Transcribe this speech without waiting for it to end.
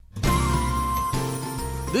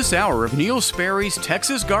This hour of Neil Sperry's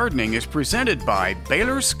Texas Gardening is presented by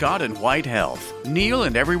Baylor Scott & White Health. Neil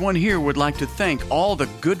and everyone here would like to thank all the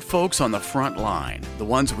good folks on the front line, the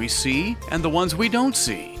ones we see and the ones we don't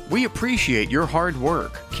see. We appreciate your hard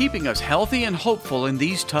work, keeping us healthy and hopeful in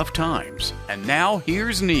these tough times. And now,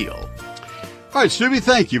 here's Neil. All right, Stubby,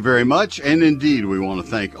 thank you very much. And indeed, we want to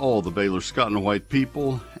thank all the Baylor Scott & White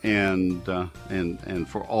people and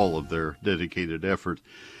for all of their dedicated effort.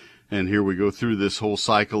 And here we go through this whole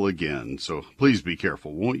cycle again. So please be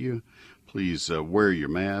careful, won't you? Please wear your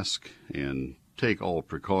mask and take all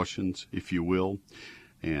precautions, if you will,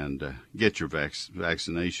 and get your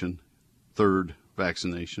vaccination, third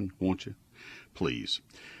vaccination, won't you? Please.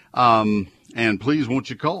 And please, won't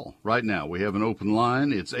you call right now? We have an open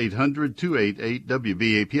line. It's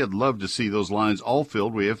 800-288-WBAP. I'd love to see those lines all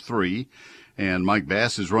filled. We have 3. And Mike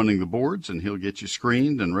Bass is running the boards, and he'll get you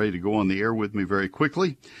screened and ready to go on the air with me very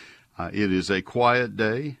quickly. It is a quiet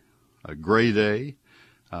day, a gray day,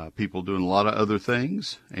 people doing a lot of other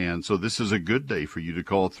things. And so this is a good day for you to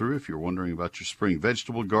call through if you're wondering about your spring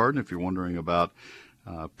vegetable garden, if you're wondering about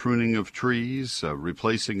pruning of trees,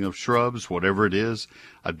 replacing of shrubs, whatever it is,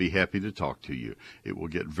 I'd be happy to talk to you. It will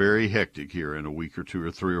get very hectic here in a week or 2 or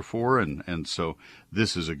 3 or 4, and so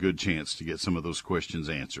this is a good chance to get some of those questions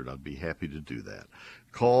answered. I'd be happy to do that.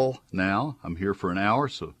 Call now. I'm here for an hour,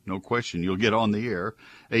 so no question. You'll get on the air.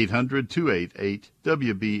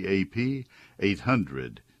 800-288-WBAP,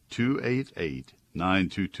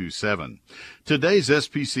 800-288-9227. Today's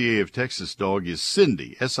SPCA of Texas dog is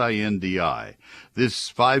Cindy, S-I-N-D-I.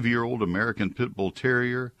 This 5-year-old American Pit Bull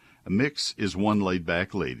Terrier mix is one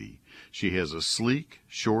laid-back lady. She has a sleek,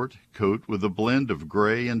 short coat with a blend of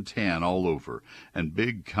gray and tan all over, and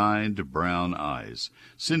big, kind, brown eyes.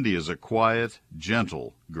 Cindy is a quiet,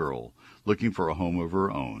 gentle girl looking for a home of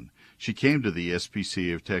her own. She came to the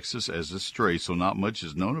SPCA of Texas as a stray, so not much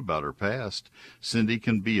is known about her past. Cindy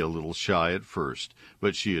can be a little shy at first,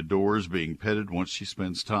 but she adores being petted once she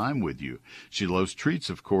spends time with you. She loves treats,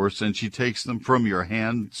 of course, and she takes them from your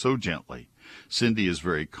hand so gently. Cindy is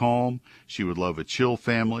very calm. She would love a chill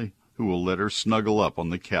family who will let her snuggle up on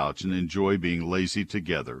the couch and enjoy being lazy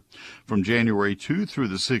together. From January 2 through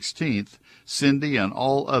the 16th, Cindy and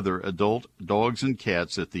all other adult dogs and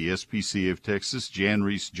cats at the SPCA of Texas Jan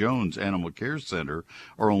Reese Jones Animal Care Center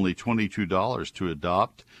are only $22 to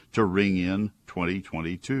adopt to ring in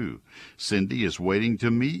 2022. Cindy is waiting to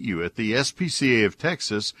meet you at the SPCA of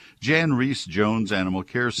Texas Jan Reese Jones Animal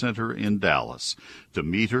Care Center in Dallas. To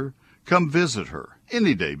meet her, come visit her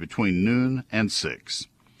any day between noon and 6.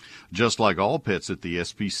 Just like all pets at the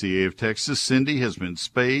SPCA of Texas, Cindy has been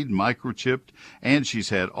spayed, microchipped, and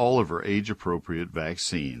she's had all of her age-appropriate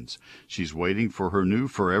vaccines. She's waiting for her new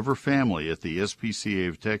forever family at the SPCA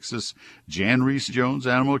of Texas Jan Reese Jones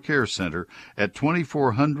Animal Care Center at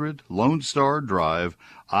 2400 Lone Star Drive,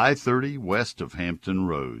 I-30 west of Hampton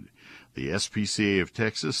Road. The SPCA of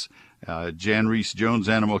Texas Jan Reese Jones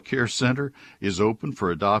Animal Care Center is open for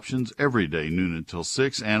adoptions every day, noon until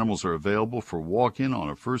 6. Animals are available for walk-in on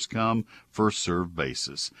a first-come, first-served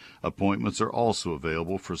basis. Appointments are also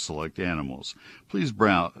available for select animals. Please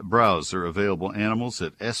browse their available animals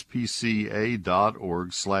at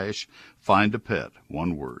spca.org/findapet,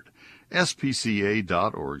 one word,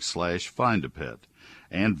 spca.org/findapet.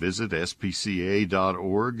 And visit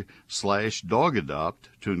spca.org/dogadopt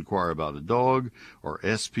to inquire about a dog, or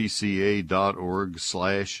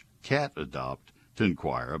spca.org/catadopt to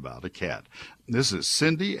inquire about a cat. This is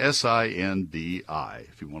Cindy, S-I-N-D-I,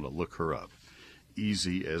 if you want to look her up.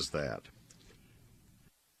 Easy as that.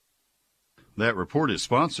 That report is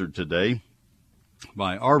sponsored today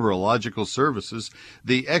by Arborilogical Services,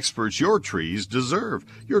 the experts your trees deserve.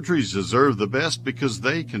 Your trees deserve the best because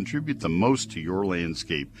they contribute the most to your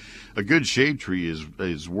landscape. A good shade tree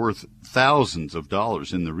is worth thousands of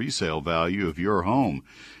dollars in the resale value of your home.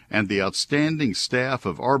 And the outstanding staff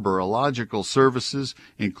of Arborilogical Services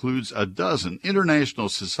includes a dozen International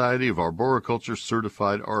Society of Arboriculture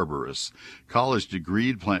certified arborists,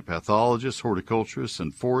 college-degreed plant pathologists, horticulturists,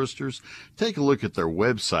 and foresters. Take a look at their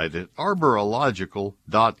website at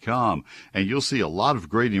arborilogical.com, and you'll see a lot of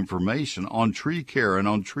great information on tree care and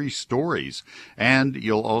on tree stories. And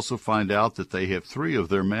you'll also find out that they have 3 of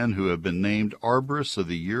their men who have been named Arborists of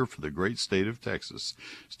the Year for the great state of Texas: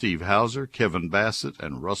 Steve Hauser, Kevin Bassett,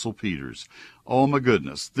 and Russell Peters. Oh, my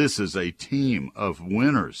goodness, this is a team of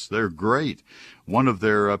winners. They're great. One of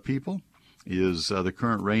their people is the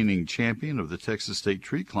current reigning champion of the Texas State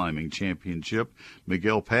Tree Climbing Championship.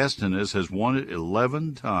 Miguel Pastanes has won it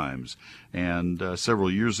 11 times, and several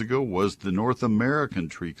years ago was the North American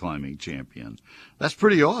Tree Climbing Champion. That's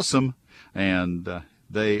pretty awesome, and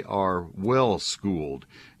They are well schooled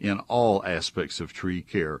in all aspects of tree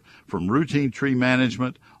care, from routine tree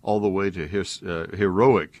management all the way to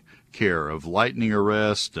heroic care of lightning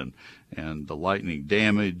arrest and the lightning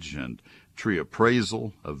damage and tree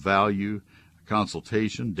appraisal of value,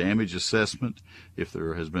 consultation, damage assessment. If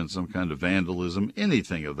there has been some kind of vandalism,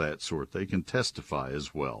 anything of that sort, they can testify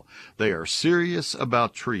as well. They are serious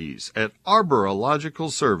about trees at Arborological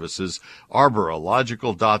Services,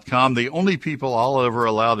 arborological.com, the only people I'll ever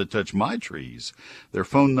allow to touch my trees. Their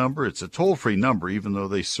phone number, it's a toll-free number, even though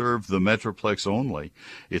they serve the Metroplex only.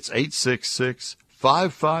 It's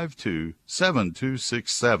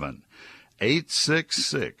 866-552-7267.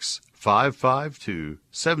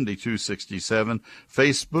 866-552-7267.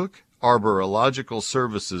 Facebook, Arborological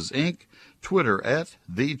Services, Inc., Twitter at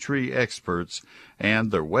The Tree Experts, and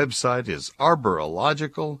their website is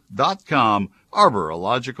arborological.com,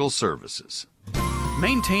 Arborological Services.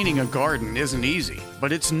 Maintaining a garden isn't easy,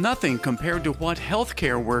 but it's nothing compared to what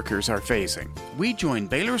healthcare workers are facing. We join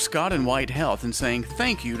Baylor Scott and White Health in saying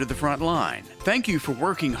thank you to the front line. Thank you for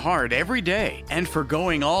working hard every day and for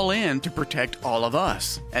going all in to protect all of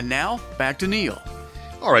us. And now, back to Neil.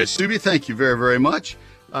 All right, Stubby, thank you very, very much.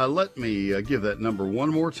 Let me give that number one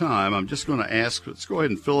more time. I'm just going to ask, let's go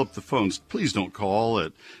ahead and fill up the phones. Please don't call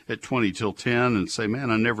at 20 till 10 and say, man,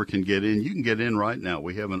 I never can get in. You can get in right now.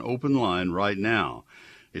 We have an open line right now.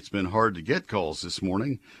 It's been hard to get calls this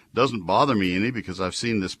morning. Doesn't bother me any because I've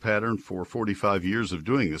seen this pattern for 45 years of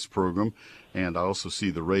doing this program, and I also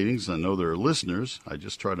see the ratings. I know there are listeners. I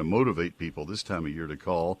just try to motivate people this time of year to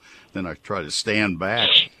call. Then I try to stand back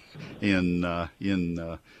in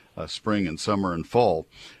spring and summer and fall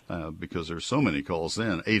because there's so many calls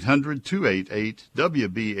then.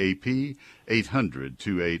 800-288-WBAP,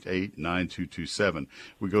 800-288-9227.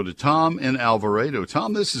 We go to Tom in Alvarado.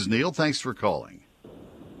 Tom, this is Neil. Thanks for calling.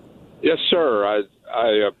 Yes, sir.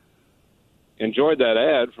 I enjoyed that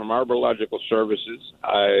ad from Arborological Services.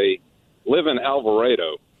 I live in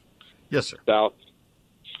Alvarado. Yes, sir. South,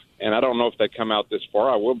 and I don't know if they come out this far.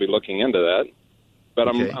 I will be looking into that. But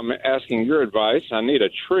Okay. I'm asking your advice. I need to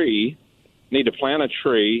plant a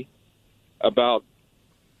tree about,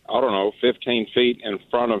 15 feet in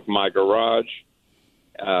front of my garage,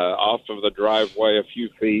 off of the driveway a few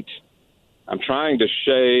feet. I'm trying to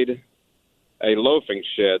shade a loafing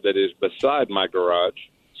shed that is beside my garage,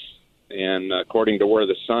 and according to where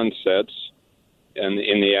the sun sets in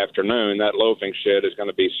the afternoon, that loafing shed is going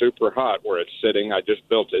to be super hot where it's sitting. I just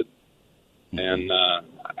built it, and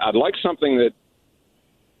I'd like something that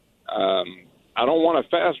I don't want a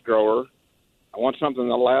fast grower. I want something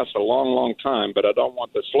that lasts a long, long time, but I don't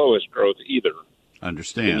want the slowest growth either.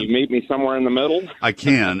 Understand. Can you meet me somewhere in the middle? I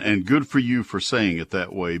can, and good for you for saying it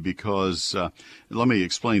that way because let me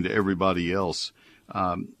explain to everybody else.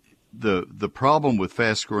 The problem with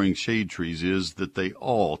fast-growing shade trees is that they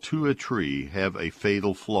all, to a tree, have a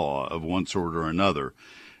fatal flaw of one sort or another.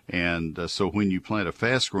 And so when you plant a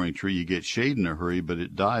fast-growing tree, you get shade in a hurry, but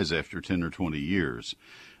it dies after 10 or 20 years.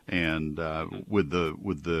 And with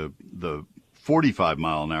the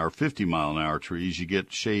 45-mile-an-hour, 50-mile-an-hour trees, you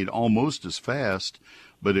get shade almost as fast,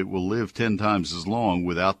 but it will live 10 times as long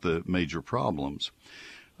without the major problems.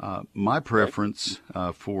 My preference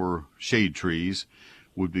for shade trees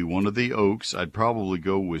would be one of the oaks. I'd probably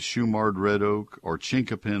go with Shumard red oak or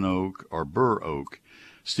chinkapin oak or burr oak.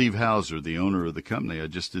 Steve Hauser, the owner of the company I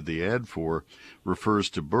just did the ad for, refers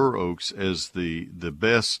to burr oaks as the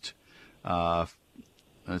best.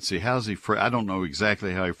 Let's see, I don't know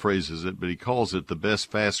exactly how he phrases it, but he calls it the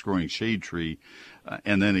best fast-growing shade tree,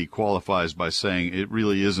 and then he qualifies by saying it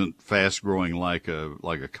really isn't fast-growing like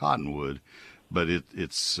a cottonwood, but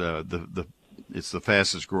it's the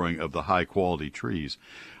fastest-growing of the high-quality trees.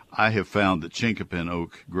 I have found that chinkapin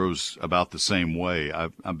oak grows about the same way.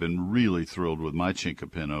 I've been really thrilled with my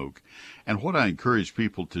chinkapin oak. And what I encourage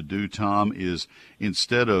people to do, Tom, is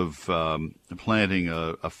instead of planting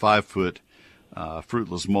a 5-foot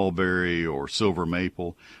fruitless mulberry or silver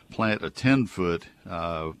maple, plant a 10-foot,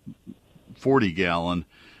 40-gallon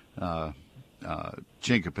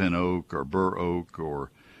chinkapin oak or burr oak or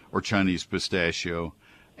Chinese pistachio,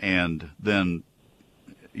 and then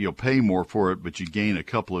you'll pay more for it, but you gain a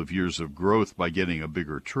couple of years of growth by getting a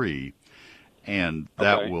bigger tree, and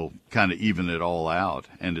that will kind of even it all out,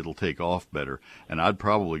 and it'll take off better. And I'd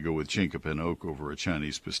probably go with chinkapin oak over a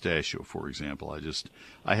Chinese pistachio, for example.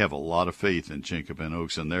 I have a lot of faith in chinkapin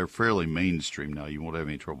oaks, and they're fairly mainstream now. You won't have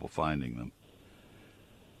any trouble finding them.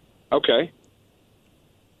 Okay.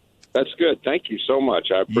 That's good. Thank you so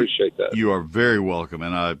much. I appreciate that. You are very welcome,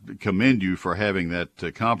 and I commend you for having that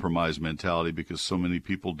compromise mentality because so many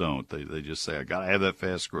people don't. They just say, I got to have that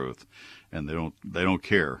fast growth. and they don't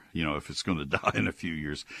care, if it's going to die in a few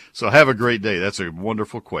years. So have a great day. That's a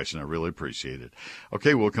wonderful question. I really appreciate it.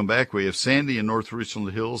 Okay, we'll come back. We have Sandy in North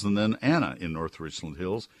Richland Hills and then Anna in North Richland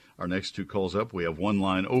Hills. Our next two calls up. We have one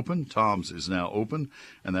line open. Tom's is now open,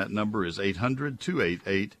 and that number is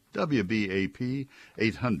 800-288-WBAP,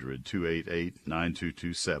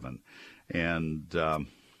 800-288-9227. And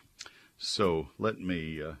so let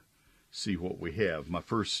me see what we have. My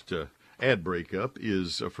first ad breakup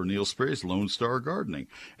is for Neil Sperry's Lone Star Gardening,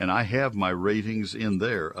 and I have my ratings in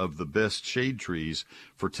there of the best shade trees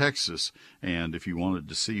for Texas. And if you wanted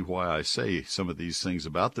to see why I say some of these things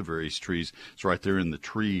about the various trees, it's right there in the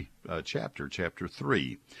tree chapter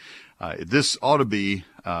 3. This ought to be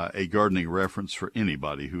a gardening reference for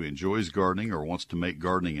anybody who enjoys gardening or wants to make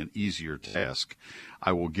gardening an easier task.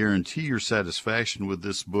 I will guarantee your satisfaction with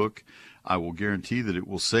this book. I will guarantee that it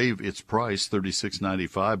will save its price,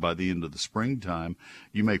 $36.95, by the end of the springtime.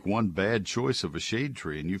 You make one bad choice of a shade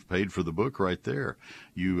tree, and you've paid for the book right there.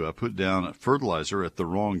 You put down fertilizer at the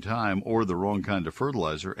wrong time or the wrong kind of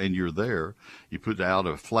fertilizer, and you're there. You put out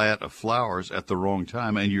a flat of flowers at the wrong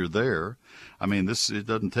time, and you're there. I mean, it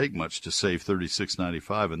doesn't take much to save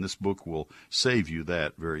 $36.95, and this book will save you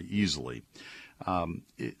that very easily.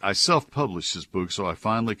 I self-published this book, so I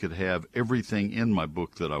finally could have everything in my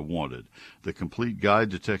book that I wanted. The Complete Guide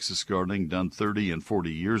to Texas Gardening, done 30 and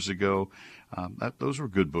 40 years ago. Those were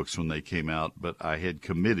good books when they came out, but I had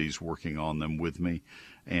committees working on them with me,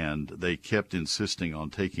 and they kept insisting on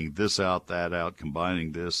taking this out, that out,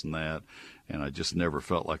 combining this and that, and I just never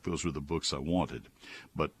felt like those were the books I wanted.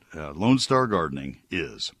 But Lone Star Gardening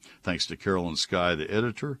is. Thanks to Carolyn Skye, the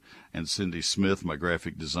editor, and Cindy Smith, my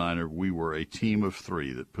graphic designer. We were a team of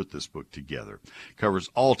 3 that put this book together. Covers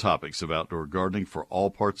all topics of outdoor gardening for all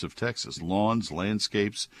parts of Texas: lawns,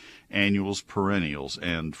 landscapes, annuals, perennials,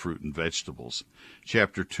 and fruit and vegetables.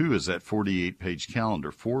 Chapter 2 is that 48-page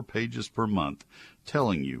calendar, 4 pages per month,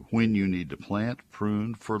 telling you when you need to plant,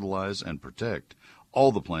 prune, fertilize, and protect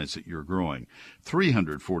all the plants that you're growing.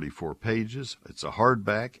 344 pages. It's a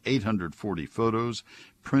hardback, 840 photos,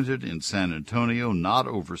 printed in San Antonio, not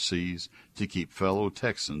overseas, to keep fellow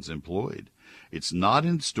Texans employed. It's not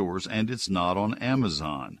in stores, and it's not on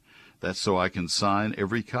Amazon. That's so I can sign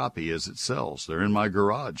every copy as it sells. They're in my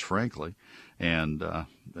garage, frankly, and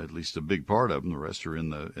at least a big part of them. The rest are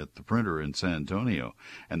at the printer in San Antonio.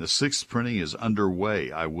 And the 6th printing is underway.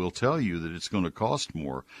 I will tell you that it's going to cost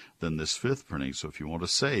more than this 5th printing, so if you want to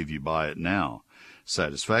save, you buy it now.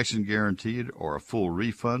 Satisfaction guaranteed or a full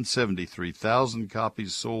refund. 73,000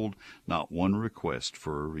 copies sold, not one request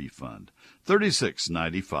for a refund.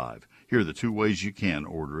 $36.95. Here are the 2 ways you can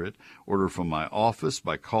order it. Order from my office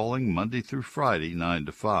by calling Monday through Friday, 9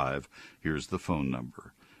 to 5. Here's the phone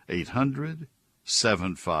number: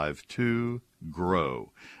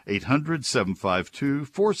 800-752-GROW.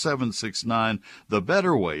 800-752-4769. The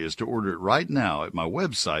better way is to order it right now at my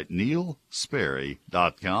website,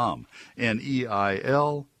 neilsperry.com.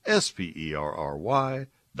 NeilSperry.com.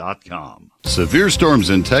 Severe storms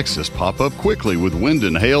in Texas pop up quickly with wind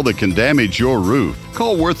and hail that can damage your roof.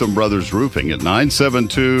 Call Wortham Brothers Roofing at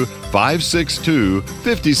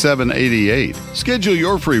 972-562-5788. Schedule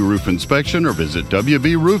your free roof inspection or visit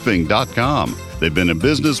wbroofing.com. They've been in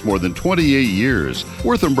business more than 28 years.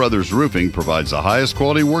 Wortham Brothers Roofing provides the highest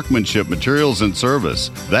quality workmanship, materials, and service.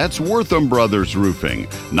 That's Wortham Brothers Roofing,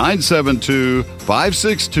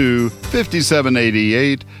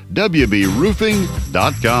 972-562-5788,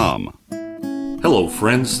 wbroofing.com. Hello,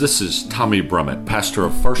 friends. This is Tommy Brummett, pastor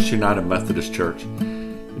of First United Methodist Church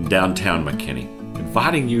in downtown McKinney,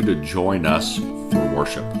 inviting you to join us for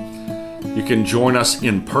worship. You can join us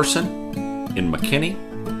in person in McKinney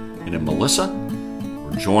and in Melissa,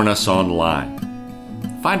 or join us online.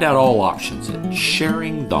 Find out all options at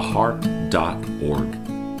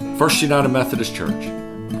sharingtheheart.org. First United Methodist Church,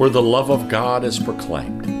 where the love of God is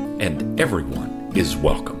proclaimed and everyone is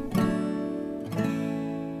welcome.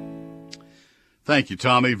 Thank you,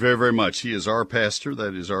 Tommy, very, very much. He is our pastor.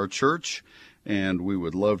 That is our church, and we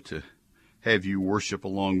would love to have you worship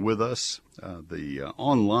along with us. The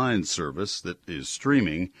online service that is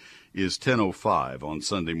streaming is 10:05 on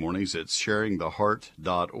Sunday mornings at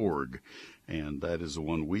sharingtheheart.org, and that is the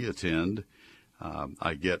one we attend.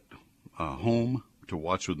 I get home to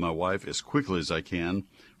watch with my wife as quickly as I can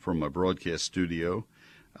from my broadcast studio,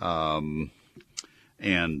 and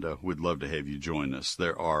we'd love to have you join us.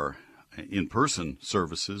 There are in-person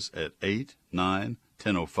services at 8, 9,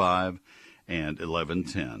 10:05, and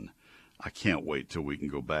 11:10. I can't wait till we can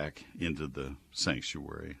go back into the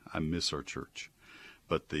sanctuary. I miss our church.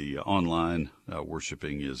 but the online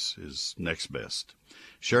worshiping is next best.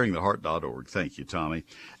 SharingTheHeart.org. Thank you, Tommy.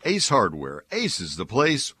 Ace Hardware. Ace is the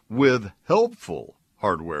place with helpful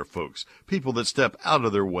hardware folks, people that step out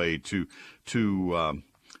of their way to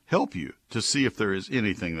help you, to see if there is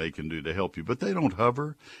anything they can do to help you. But they don't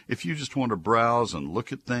hover. If you just want to browse and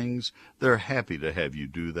look at things, they're happy to have you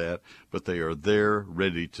do that, but they are there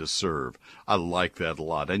ready to serve. I like that a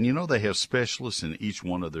lot. And they have specialists in each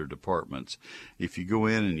one of their departments. If you go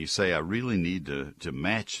in and you say, I really need to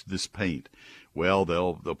match this paint, well,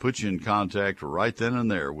 they'll put you in contact right then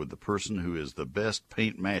and there with the person who is the best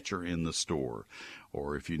paint matcher in the store.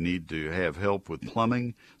 Or if you need to have help with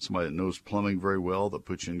plumbing, somebody that knows plumbing very well, they'll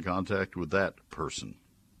put you in contact with that person.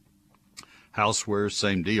 Housewares,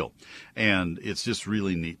 same deal. And it's just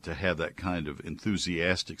really neat to have that kind of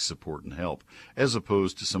enthusiastic support and help, as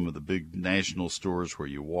opposed to some of the big national stores where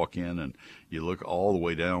you walk in and you look all the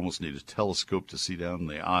way down, almost need a telescope to see down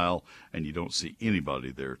the aisle, and you don't see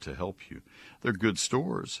anybody there to help you. They're good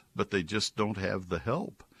stores, but they just don't have the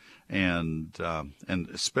help and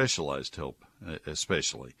specialized help.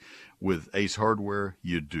 Especially with Ace Hardware,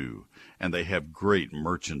 you do, and they have great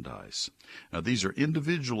merchandise. Now, these are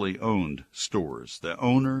individually owned stores. The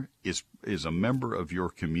owner is a member of your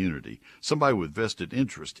community, somebody with vested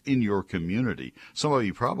interest in your community, somebody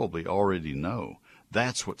you probably already know.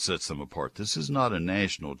 That's what sets them apart. This is not a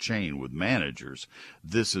national chain with managers.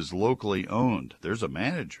 This is locally owned. There's a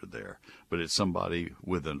manager there, but it's somebody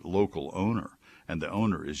with a local owner, and the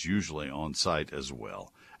owner is usually on site as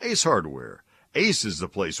well. Ace Hardware. Ace is the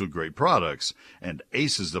place with great products, and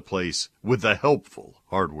Ace is the place with the helpful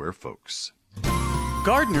hardware folks.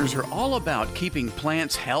 Gardeners are all about keeping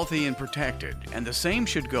plants healthy and protected, and the same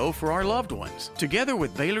should go for our loved ones. Together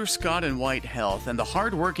with Baylor Scott & White Health and the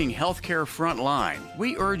hard-working healthcare front line,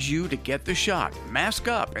 we urge you to get the shot, mask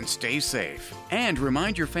up, and stay safe. And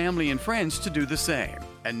remind your family and friends to do the same.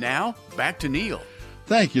 And now, back to Neil.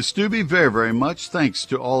 Thank you, Stubby, very, very much. Thanks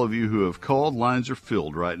to all of you who have called. Lines are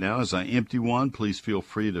filled right now. As I empty one, please feel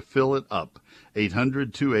free to fill it up.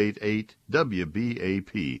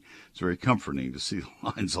 800-288-WBAP. It's very comforting to see the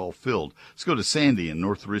lines all filled. Let's go to Sandy in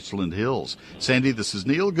North Richland Hills. Sandy, this is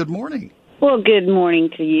Neil. Good morning. Well, good morning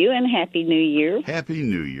to you, and Happy New Year. Happy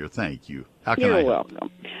New Year. Thank you. How can I You're help?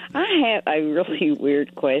 welcome. I have a really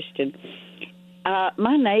weird question.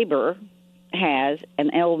 My neighbor has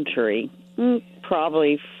an elm tree,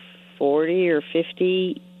 probably 40 or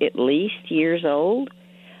 50 at least years old,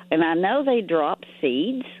 and I know they drop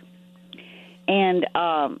seeds, and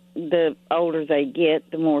the older they get,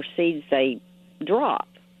 the more seeds they drop.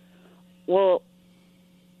 Well,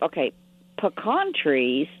 okay, pecan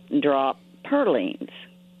trees drop purlines,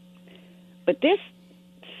 but this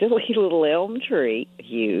silly little elm tree,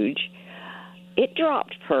 huge, it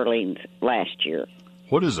dropped purlines last year.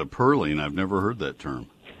 What is a purline? I've never heard that term.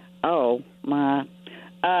 Oh, my.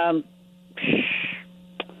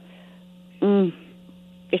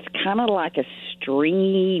 It's kind of like a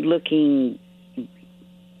stringy-looking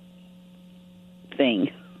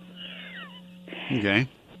thing. Okay.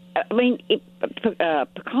 I mean,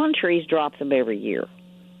 pecan trees drop them every year.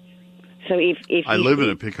 So if I live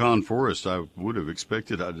in a pecan forest, I would have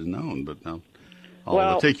expected I'd have known, but no.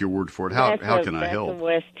 I'll take your word for it. How can I help? That's a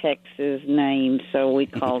West Texas name, so we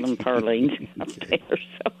call them purlines up there.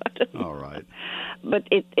 So I don't know. All right. But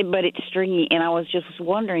it's stringy, and I was just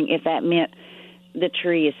wondering if that meant the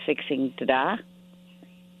tree is fixing to die.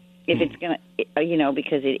 If it's going to,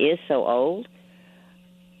 because it is so old,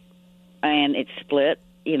 and it's split,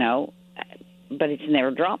 but it's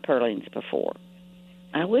never dropped purlines before.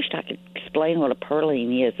 I wished I could explain what a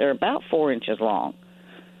purline is. They're about 4 inches long.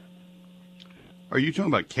 Are you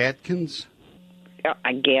talking about catkins?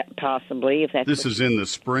 I get possibly if that's. This is in the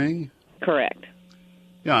spring? Correct.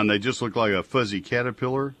 Yeah, and they just look like a fuzzy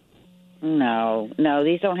caterpillar? No,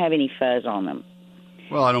 these don't have any fuzz on them.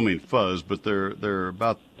 Well, I don't mean fuzz, but they're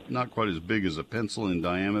about not quite as big as a pencil in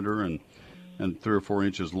diameter and 3 or 4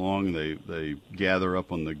 inches long. They gather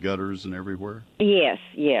up on the gutters and everywhere? Yes.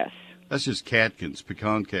 That's just catkins,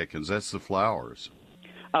 pecan catkins. That's the flowers.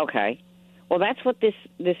 Okay. Well, that's what this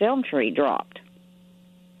elm tree dropped.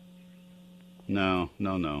 No.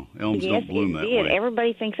 Elms don't bloom that way.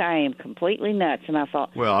 Everybody thinks I am completely nuts, and I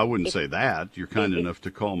thought... Well, I wouldn't say that. You're kind enough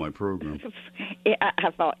to call my program.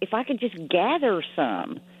 I thought, if I could just gather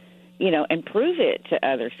some, and prove it to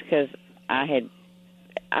others, because I had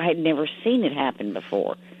never seen it happen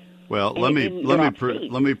before. Well, let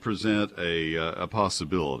me present a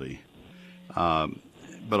possibility.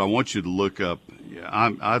 But I want you to look up.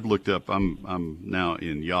 I've looked up. I'm now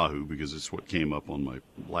in Yahoo because it's what came up on my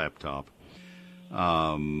laptop.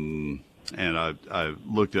 And I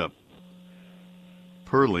looked up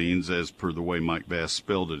Perlines as per the way Mike Bass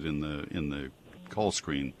spelled it in the call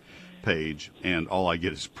screen page, and all I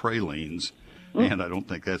get is pralines. And I don't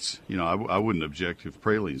think that's, I wouldn't object if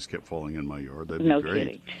pralines kept falling in my yard. That'd be No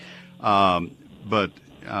great. kidding. But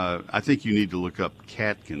I think you need to look up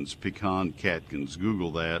catkins, pecan catkins.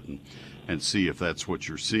 Google that and see if that's what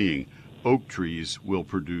you're seeing. Oak trees will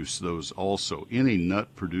produce those also. Any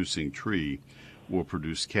nut-producing tree will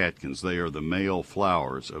produce catkins. They are the male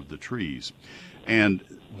flowers of the trees. And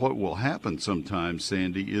what will happen sometimes,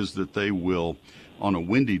 Sandy, is that they will, on a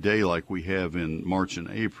windy day like we have in March and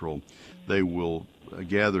April, they will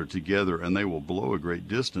gather together and they will blow a great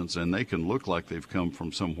distance, and they can look like they've come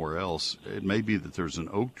from somewhere else. It may be that there's an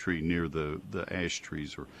oak tree near the ash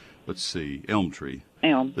trees, or let's see, elm tree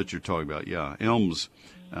that you're talking about. Yeah, elms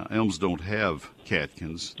don't have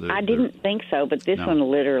catkins. I didn't think so, but this one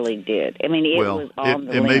literally did. I mean, it was on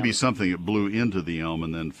the limb. It may be limb. something that blew into the elm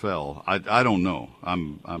and then fell. I don't know.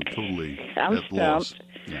 I'm totally at loss.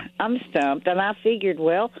 Yeah. I'm stumped, and I figured,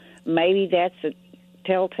 well, maybe that's a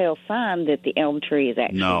telltale sign that the elm tree is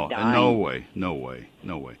actually dying. No way.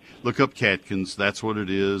 Look up catkins. That's what it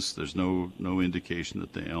is. There's no indication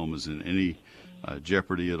that the elm is in any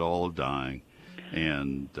jeopardy at all of dying,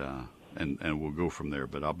 and we'll go from there.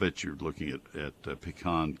 But I'll bet you're looking at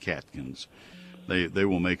pecan catkins. They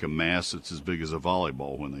will make a mass that's as big as a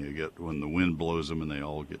volleyball when the wind blows them, and they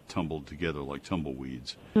all get tumbled together like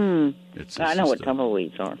tumbleweeds. I know what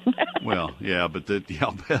tumbleweeds are. Well, yeah, but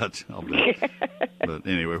I'll bet. But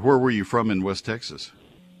anyway, where were you from in West Texas?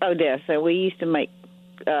 Odessa. We used to make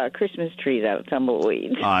Christmas trees out of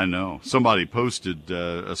tumbleweeds. I know. Somebody posted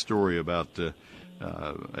a story about a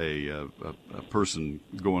person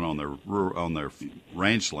going on their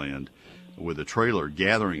ranch land with a trailer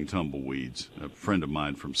gathering tumbleweeds. A friend of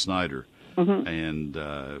mine from Snyder, and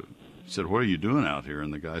said, "What are you doing out here?"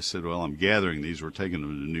 And the guy said, "Well, I'm gathering these. We're taking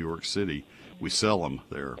them to New York City. We sell them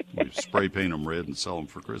there. We spray paint them red and sell them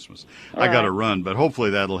for Christmas." I got to run, but hopefully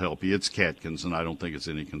that'll help you. It's catkins, and I don't think it's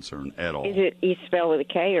any concern at all. Is it you spell with a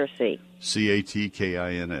K or C?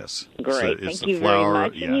 Catkins. Great. It's Thank you flower, very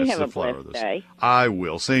much. Yeah, and you it's have the a flower blessed of this. day. I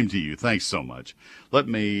will. Same to you. Thanks so much. Let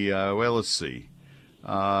me, let's see.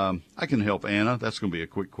 I can help Anna. That's going to be a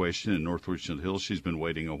quick question in North Richland Hills. She's been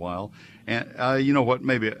waiting a while. And you know what?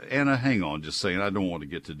 Maybe, Anna, hang on just saying. I don't want to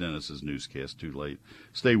get to Dennis's newscast too late.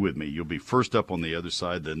 Stay with me. You'll be first up on the other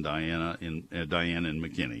side, then Diane in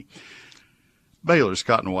McKinney. Baylor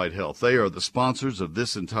Scott and White Health. They are the sponsors of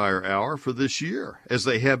this entire hour for this year, as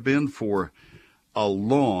they have been for a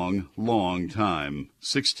long, long time,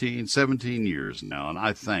 16, 17 years now, and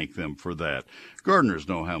I thank them for that. Gardeners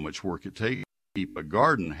know how much work it takes to keep a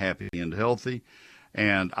garden happy and healthy,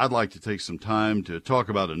 and I'd like to take some time to talk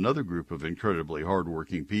about another group of incredibly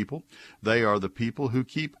hardworking people. They are the people who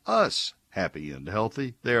keep us happy and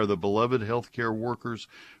healthy. They are the beloved healthcare workers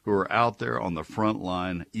who are out there on the front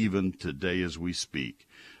line even today as we speak.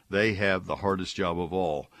 They have the hardest job of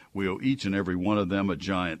all. We owe each and every one of them a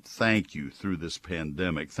giant thank you through this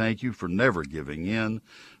pandemic. Thank you for never giving in.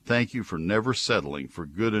 Thank you for never settling for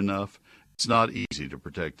good enough. It's not easy to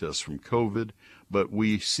protect us from COVID, but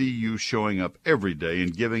we see you showing up every day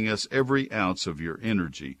and giving us every ounce of your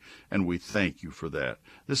energy, and we thank you for that.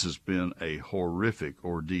 This has been a horrific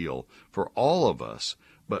ordeal for all of us,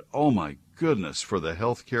 but oh my goodness, for the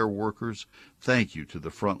healthcare workers, thank you to the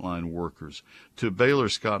frontline workers, to Baylor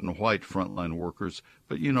Scott and White frontline workers,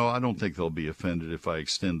 but I don't think they'll be offended if I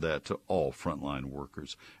extend that to all frontline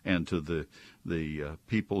workers, and to the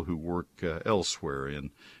people who work elsewhere in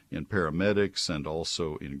paramedics and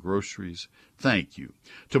also in groceries. Thank you.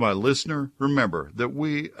 To my listener, remember that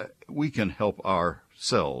we can help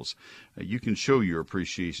ourselves. You can show your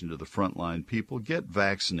appreciation to the frontline people. Get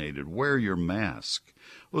vaccinated. Wear your mask.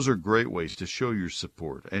 Those are great ways to show your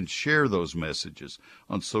support, and share those messages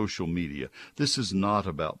on social media. This is not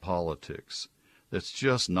about politics. That's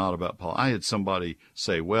just not about politics. I had somebody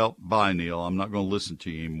say, well, bye, Neil. I'm not going to listen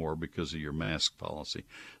to you anymore because of your mask policy.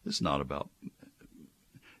 This is not about,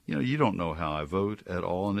 you don't know how I vote at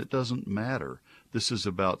all, and it doesn't matter. This is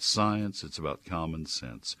about science. It's about common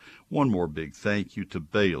sense. One more big thank you to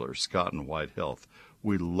Baylor Scott and White Health.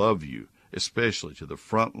 We love you, especially to the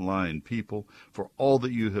frontline people, for all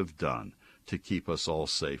that you have done to keep us all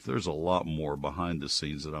safe. There's a lot more behind the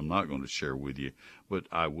scenes that I'm not going to share with you, but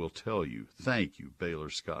I will tell you, thank you, Baylor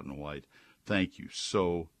Scott and White. Thank you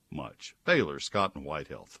so much. Baylor Scott and White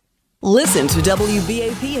Health. Listen to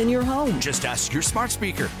WBAP in your home. Just ask your smart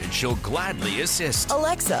speaker and she'll gladly assist.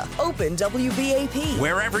 Alexa, open WBAP.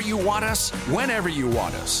 Wherever you want us, whenever you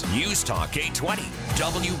want us. News Talk 820,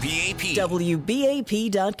 WBAP.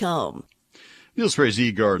 WBAP.com. Neil Sperry's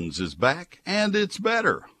eGardens is back, and it's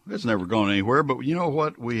better. It's never gone anywhere, but you know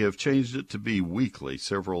what? We have changed it to be weekly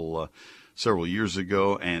several years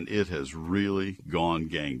ago, and it has really gone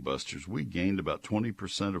gangbusters. We gained about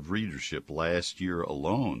 20% of readership last year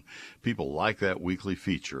alone. People like that weekly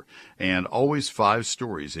feature. And always 5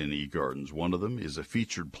 stories in eGardens. One of them is a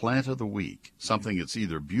featured plant of the week, something that's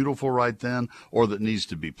either beautiful right then or that needs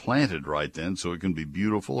to be planted right then so it can be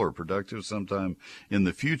beautiful or productive sometime in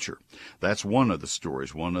the future. That's one of the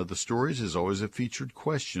stories. One of the stories is always a featured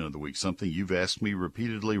question of the week, something you've asked me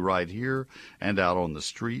repeatedly right here and out on the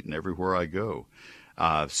street and everywhere I go.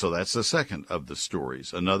 So that's the second of the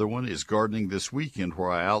stories. Another one is Gardening This Weekend, where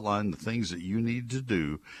I outline the things that you need to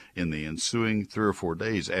do in the ensuing 3 or 4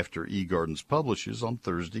 days after eGardens publishes on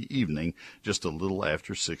Thursday evening, just a little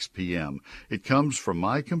after 6 p.m. It comes from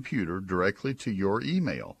my computer directly to your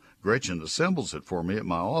email. Gretchen assembles it for me at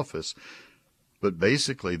my office, but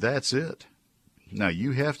basically that's it. Now,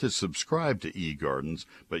 you have to subscribe to eGardens,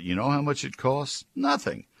 but you know how much it costs?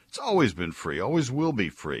 Nothing. It's always been free, always will be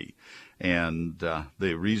free. And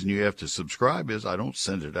the reason you have to subscribe is I don't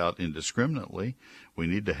send it out indiscriminately. We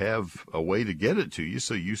need to have a way to get it to you,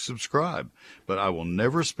 so you subscribe. But I will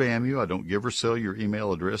never spam you. I don't give or sell your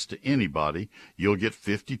email address to anybody. You'll get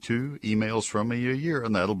 52 emails from me a year,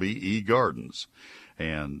 and that'll be eGardens.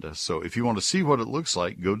 And so if you want to see what it looks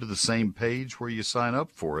like, go to the same page where you sign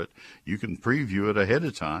up for it. You can preview it ahead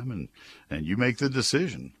of time, and you make the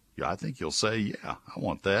decision. I think you'll say, yeah, I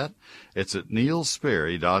want that. It's at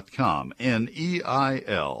neilsperry.com,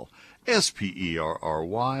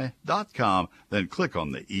 NeilSperry.com. Then click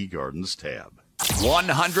on the eGardens tab.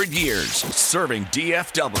 100 years serving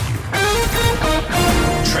DFW.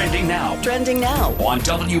 Trending now on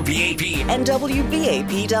WBAP and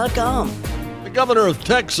WBAP.com. The governor of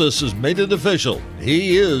Texas has made it official.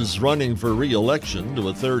 He is running for re-election to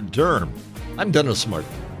a 3rd term. I'm Dennis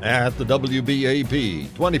Martin at the WBAP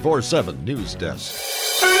 24/7 News Desk.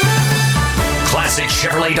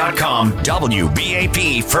 ClassicChevrolet.com,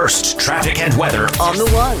 WBAP First Traffic and Weather. On the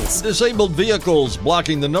ones. Disabled vehicles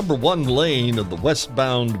blocking the number 1 lane of the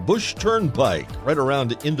westbound Bush Turnpike right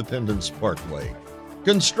around Independence Parkway.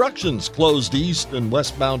 Construction's closed east and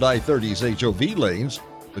westbound I-30's HOV lanes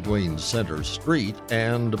between Center Street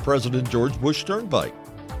and President George Bush Turnpike.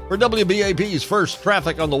 For WBAP's First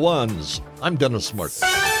Traffic on the Ones, I'm Dennis Martin.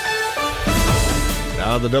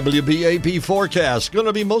 Now the WBAP forecast, going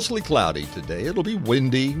to be mostly cloudy today. It'll be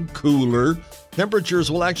windy, cooler. Temperatures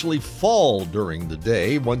will actually fall during the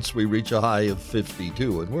day once we reach a high of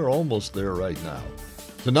 52, and we're almost there right now.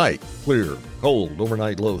 Tonight, clear, cold,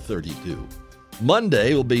 overnight low 32.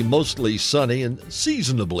 Monday will be mostly sunny and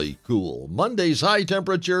seasonably cool. Monday's high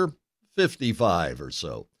temperature, 55 or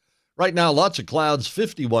so. Right now, lots of clouds,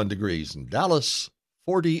 51 degrees in Dallas,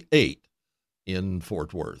 48 in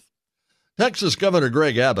Fort Worth. Texas Governor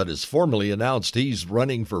Greg Abbott has formally announced he's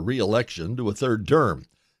running for re-election to a 3rd term.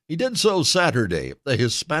 He did so Saturday at the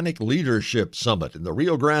Hispanic Leadership Summit in the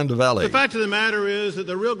Rio Grande Valley. The fact of the matter is that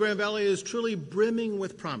the Rio Grande Valley is truly brimming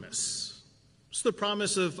with promise. It's the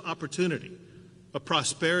promise of opportunity, of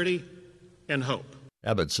prosperity, and hope.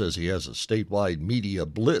 Abbott says he has a statewide media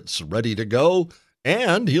blitz ready to go,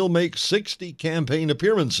 and he'll make 60 campaign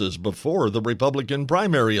appearances before the Republican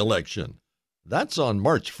primary election. That's on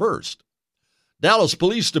March 1st. Dallas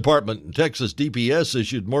Police Department and Texas DPS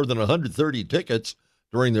issued more than 130 tickets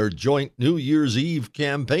during their joint New Year's Eve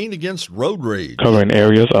campaign against road rage. Covering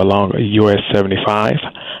areas along US 75,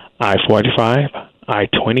 I-45,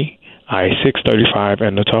 I-20, I-635,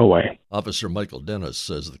 and the tollway. Officer Michael Dennis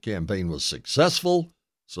says the campaign was successful,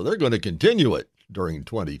 so they're going to continue it during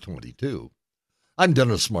 2022. I'm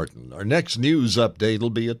Dennis Martin. Our next news update will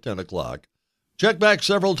be at 10 o'clock. Check back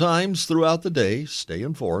several times throughout the day. Stay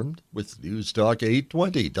informed with News Talk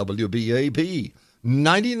 820 WBAP,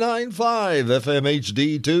 99.5 FM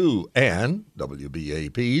HD2, and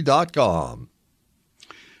WBAP.com.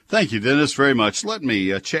 Thank you, Dennis, very much. Let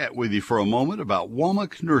me chat with you for a moment about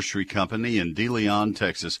Womack Nursery Company in De Leon,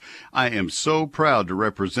 Texas. I am so proud to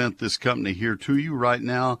represent this company here to you right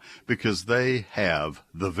now because they have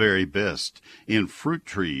the very best in fruit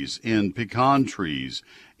trees, in pecan trees,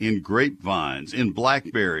 in grapevines, in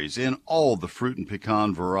blackberries, in all the fruit and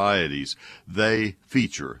pecan varieties. They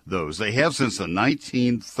feature those. They have since the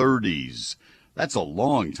 1930s. That's a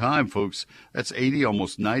long time, folks. That's 80,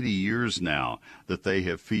 almost 90 years now that they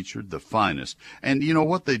have featured the finest. And you know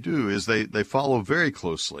what they do is they follow very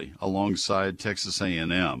closely alongside Texas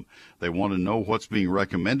A&M. They want to know what's being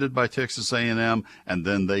recommended by Texas A&M, and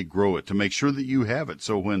then they grow it to make sure that you have it.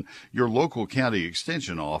 So when your local county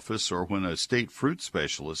extension office or when a state fruit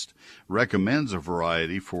specialist recommends a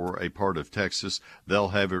variety for a part of Texas, they'll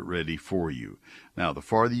have it ready for you. Now, the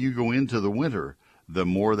farther you go into the winter, the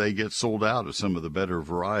more they get sold out of some of the better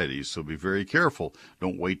varieties. So be very careful.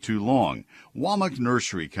 Don't wait too long. Womack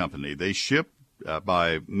Nursery Company, they ship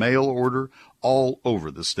by mail order all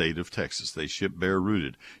over the state of Texas. They ship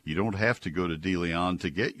bare-rooted. You don't have to go to De Leon to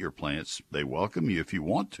get your plants. They welcome you if you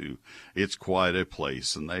want to. It's quite a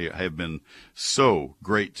place, and they have been so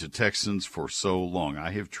great to Texans for so long.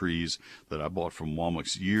 I have trees that I bought from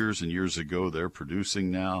Womack's years and years ago. They're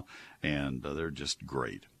producing now, and they're just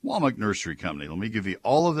great. Womack Nursery Company. Let me give you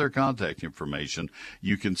all of their contact information.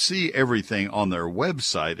 You can see everything on their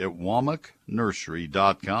website at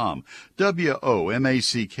womacknursery.com.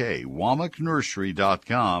 WOMACK,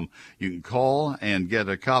 womacknursery.com. You can call and get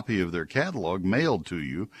a copy of their catalog mailed to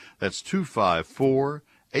you. That's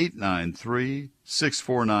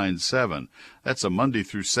 254-893-6497. That's a Monday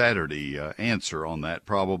through Saturday answer on that,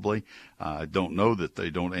 probably. I don't know that they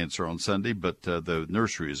don't answer on Sunday, but the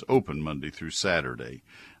nursery is open Monday through Saturday.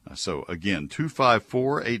 So, again,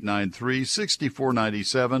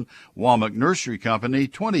 254-893-6497, Womack Nursery Company,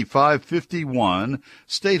 2551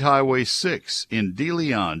 State Highway 6 in De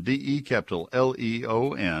Leon,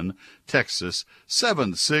 DE-Leon, Texas,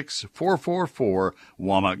 76444,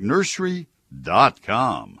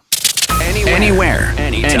 womacknursery.com. Anywhere.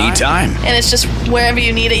 Anytime. And it's just wherever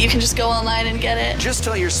you need it, you can just go online and get it. Just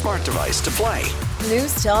tell your smart device to play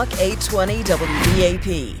News Talk 820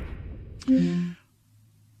 WBAP.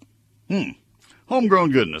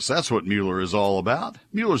 Homegrown goodness, that's what Mueller is all about.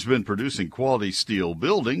 Mueller's been producing quality steel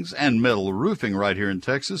buildings and metal roofing right here in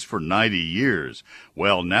Texas for 90 years.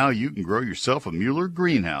 Well, now you can grow yourself a Mueller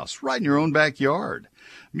greenhouse right in your own backyard.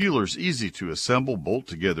 Mueller's easy-to-assemble,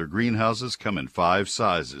 bolt-together greenhouses come in 5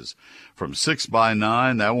 sizes. From 6 by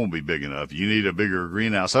 9, that won't be big enough. You need a bigger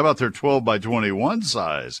greenhouse. How about their 12 by 21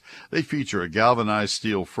 size? They feature a galvanized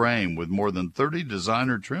steel frame with more than 30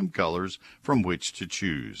 designer trim colors from which to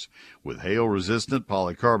choose. With hail-resistant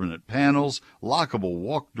polycarbonate panels, lockable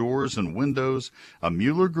walk doors, and windows, a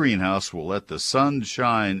Mueller greenhouse will let the sun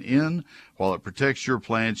shine in while it protects your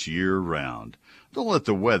plants year-round. Don't let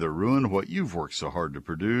the weather ruin what you've worked so hard to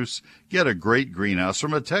produce. Get a great greenhouse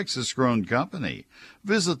from a Texas-grown company.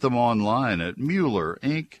 Visit them online at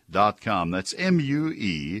MuellerInc.com. That's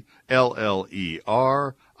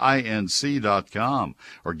MuellerInc.com.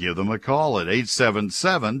 Or give them a call at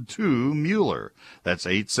 877-2-MUELLER. That's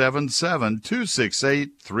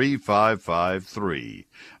 877-268-3553.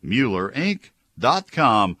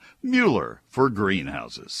 MuellerInc.com. Mueller for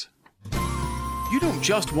greenhouses. You don't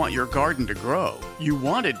just want your garden to grow, you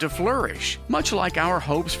want it to flourish. Much like our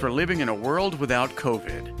hopes for living in a world without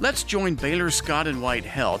COVID. Let's join Baylor Scott & White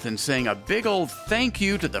Health in saying a big old thank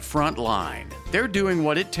you to the front line. They're doing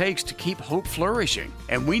what it takes to keep hope flourishing,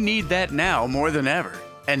 and we need that now more than ever.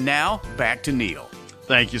 And now, back to Neil.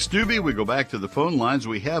 Thank you, Stubby. We go back to the phone lines.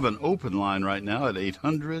 We have an open line right now at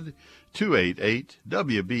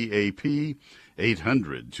 800-288-WBAP.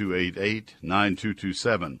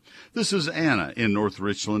 800-288-9227. This is Anna in North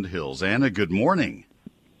Richland Hills. Anna, good morning.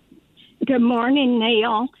 Good morning,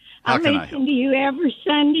 Neil. I listen to you every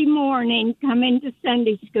Sunday morning coming to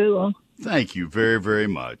Sunday school. Thank you very, very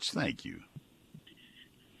much. Thank you.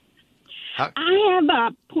 I have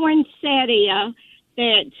a poinsettia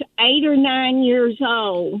that's 8 or 9 years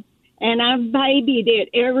old, and I've babied it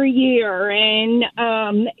every year, and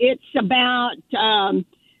it's about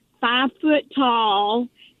 5 foot tall,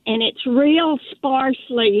 and it's real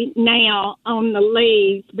sparsely now on the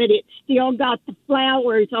leaves, but it's still got the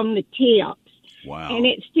flowers on the tips. Wow. And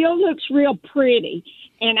it still looks real pretty.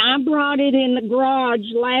 And I brought it in the garage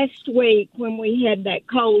last week when we had that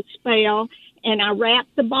cold spell, and I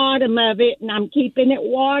wrapped the bottom of it, and I'm keeping it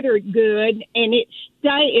watered good, and it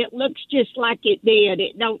looks just like it did.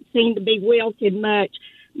 It don't seem to be wilted much.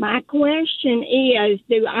 My question is,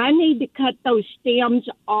 do I need to cut those stems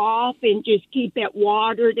off and just keep it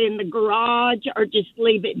watered in the garage, or just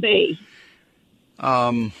leave it be?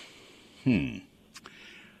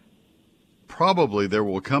 Probably there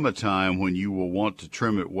will come a time when you will want to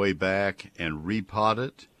trim it way back and repot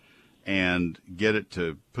it and get it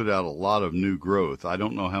to put out a lot of new growth. I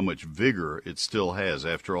don't know how much vigor it still has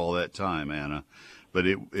after all that time, Anna, but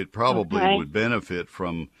it probably would benefit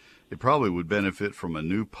from... It probably would benefit from a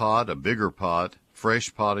new pot, a bigger pot,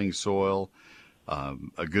 fresh potting soil,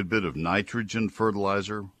 a good bit of nitrogen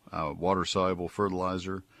fertilizer, water-soluble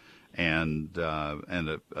fertilizer, and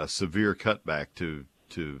a severe cutback to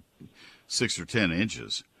 6 or 10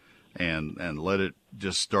 inches, and let it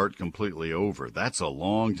just start completely over. That's a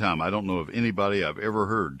long time. I don't know of anybody I've ever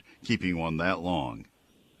heard keeping one that long.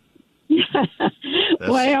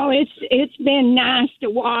 Well, it's been nice to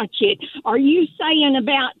watch it. Are you saying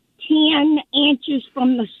about 10 inches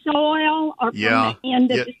from the soil, or from the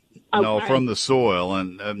end of the... Okay. No, from the soil.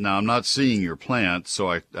 And now I'm not seeing your plant,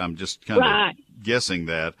 so I'm just kind of guessing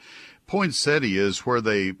that. Poinsettia is where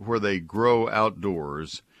they grow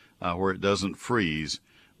outdoors, where it doesn't freeze,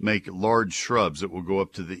 make large shrubs that will go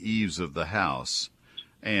up to the eaves of the house.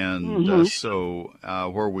 And so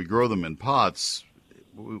where we grow them in pots,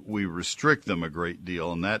 we restrict them a great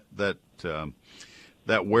deal, and that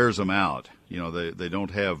wears them out. You know, they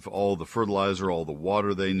don't have all the fertilizer, all the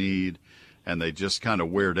water they need, and they just kind of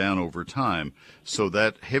wear down over time. So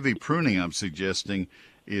that heavy pruning I'm suggesting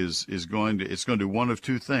is going to do one of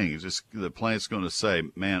two things. The plant's going to say,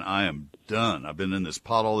 man, I am done. I've been in this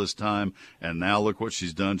pot all this time, and now look what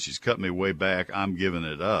she's done. She's cut me way back. I'm giving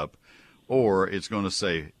it up. Or it's going to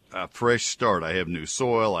say, a fresh start. I have new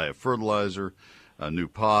soil. I have fertilizer, a new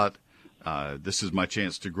pot. This is my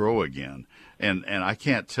chance to grow again. And I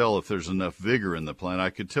can't tell if there's enough vigor in the plant. I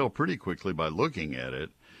could tell pretty quickly by looking at it.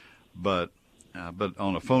 But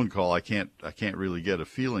on a phone call, I can't really get a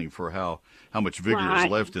feeling for how much vigor is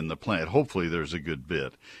left in the plant. Hopefully, there's a good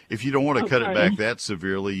bit. If you don't want to cut it back that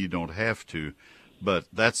severely, you don't have to. But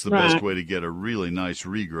that's the best way to get a really nice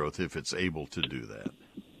regrowth if it's able to do that.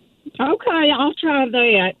 Okay, I'll try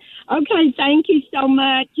that. Okay, thank you so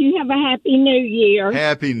much. You have a happy New Year.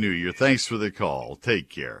 Happy New Year. Thanks for the call. Take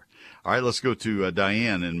care. All right, let's go to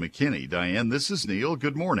Diane in McKinney. Diane, this is Neil.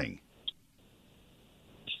 Good morning.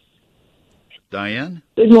 Diane?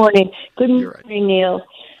 Good morning. Good morning, Neil.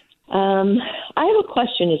 I have a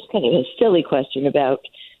question. It's kind of a silly question about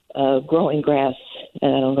growing grass.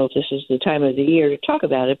 And I don't know if this is the time of the year to talk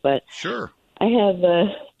about it, but sure. I have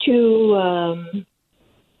two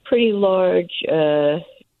pretty large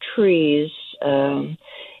trees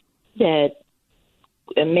that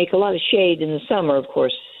make a lot of shade in the summer. Of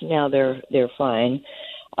course, now they're fine.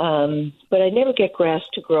 But I never get grass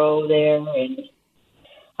to grow there, and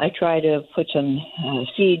I try to put some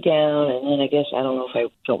seed down, and then I guess I don't know if I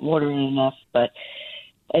don't water it enough,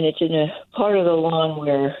 and it's in a part of the lawn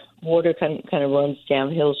where water kind of runs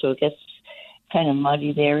downhill, so it gets kind of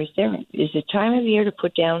muddy there. Is it time of year to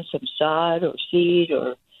put down some sod or seed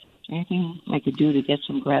or anything I could do to get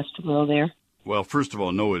some grass to grow there? Well, first of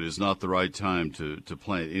all, no, it is not the right time to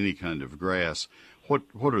plant any kind of grass.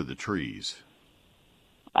 What are the trees?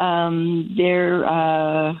 They're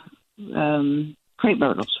crepe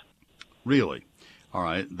myrtles. Really? All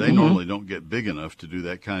right. They normally don't get big enough to do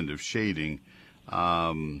that kind of shading.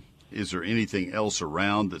 Is there anything else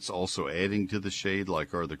around that's also adding to the shade?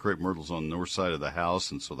 Like, are the crepe myrtles on the north side of the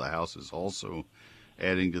house, and so the house is also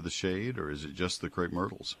adding to the shade, or is it just the crepe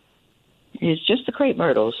myrtles? It's just the crepe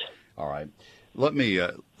myrtles. All right. Let me,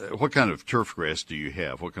 what kind of turf grass do you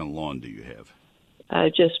have? What kind of lawn do you have?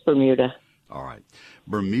 Just Bermuda. All right.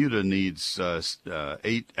 Bermuda needs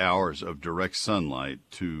 8 hours of direct sunlight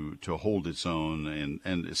to hold its own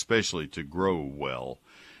and especially to grow well.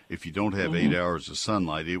 If you don't have 8 hours of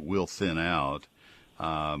sunlight, it will thin out.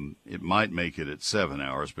 It might make it at 7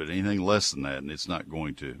 hours, but anything less than that, and it's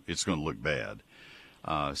going to look bad.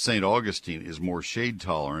 St. Augustine is more shade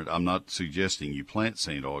tolerant. I'm not suggesting you plant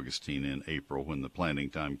St. Augustine in April when the planting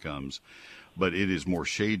time comes, but it is more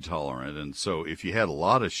shade tolerant. And so if you had a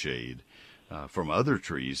lot of shade from other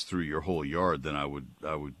trees through your whole yard, then I would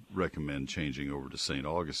recommend changing over to St.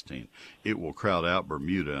 Augustine. It will crowd out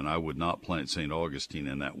Bermuda, and I would not plant St. Augustine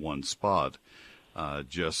in that one spot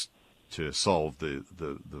just to solve the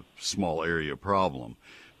small area problem,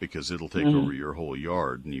 because it'll take over your whole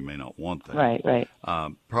yard, and you may not want that. Right.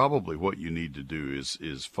 Probably what you need to do is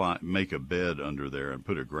make a bed under there and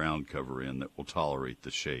put a ground cover in that will tolerate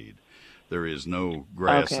the shade. There is no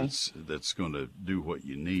grass that's going to do what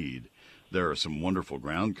you need. There are some wonderful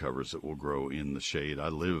ground covers that will grow in the shade. I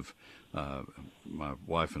live, my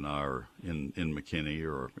wife and I are in McKinney,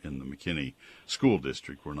 or in the McKinney School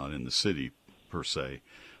District. We're not in the city per se,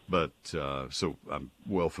 but so I'm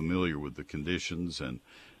well familiar with the conditions,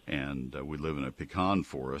 and we live in a pecan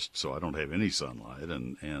forest, so I don't have any sunlight,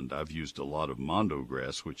 and I've used a lot of mondo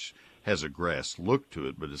grass, which has a grass look to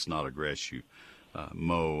it, but it's not a grass you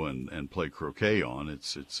mow and play croquet on.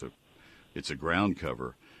 It's a ground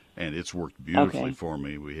cover. And it's worked beautifully for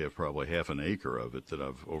me. We have probably half an acre of it that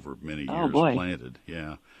I've over many years planted.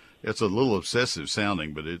 Yeah. It's a little obsessive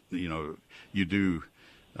sounding, but you do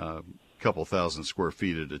a couple thousand square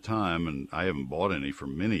feet at a time, and I haven't bought any for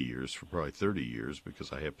many years, for probably 30 years,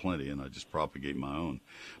 because I have plenty, and I just propagate my own.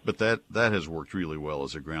 But that has worked really well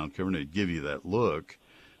as a ground cover, and it'd give you that look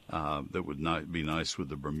that would not be nice with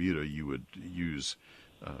the Bermuda. You would use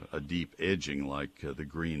a deep edging like the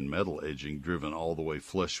green metal edging driven all the way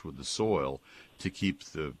flush with the soil to keep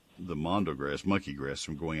the mondo grass, monkey grass,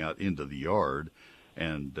 from going out into the yard,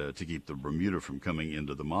 and to keep the Bermuda from coming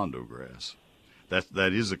into the mondo grass.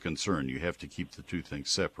 That is a concern. You have to keep the two things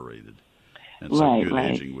separated, and so good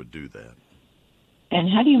edging would do that. And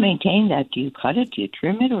how do you maintain that? Do you cut it? Do you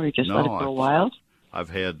trim it, or just let it grow wild? I've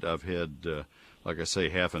had like I say,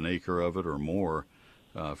 half an acre of it or more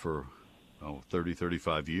for 30,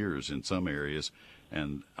 35 years in some areas,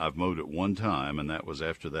 and I've mowed it one time, and that was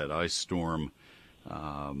after that ice storm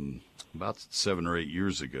about 7 or 8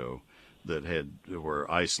 years ago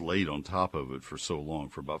where ice laid on top of it for so long,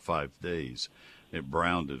 for about 5 days. It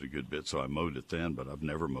browned it a good bit, so I mowed it then, but I've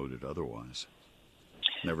never mowed it otherwise.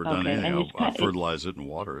 Never done anything. I fertilize it and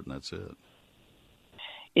water it, and that's it.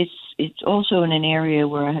 It's also in an area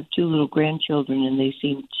where I have 2 little grandchildren, and they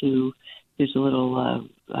seem to. There's a little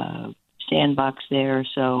sandbox there,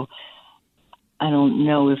 so I don't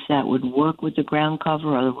know if that would work with the ground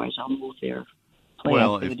cover. Otherwise, I'll move their play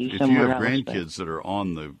activity somewhere else. Well, if you have grandkids that are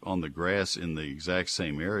on the grass in the exact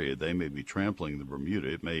same area, they may be trampling the Bermuda.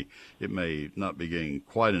 It may not be getting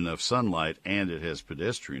quite enough sunlight, and it has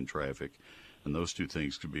pedestrian traffic, and those two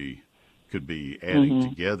things could be adding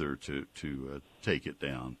together to take it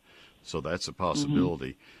down. So that's a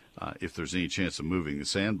possibility. If there's any chance of moving the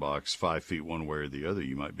sandbox 5 feet one way or the other,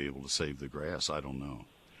 you might be able to save the grass. I don't know.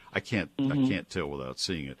 I can't tell without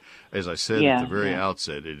seeing it. As I said at the very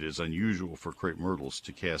outset, it is unusual for crepe myrtles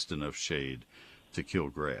to cast enough shade to kill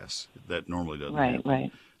grass. That normally doesn't happen.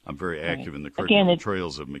 Right. I'm very active in the crepe myrtle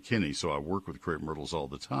trails of McKinney, so I work with crepe myrtles all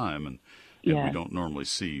the time, and we don't normally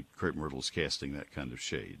see crepe myrtles casting that kind of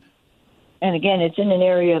shade. And again, it's in an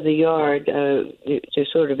area of the yard.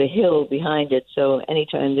 There's sort of a hill behind it, so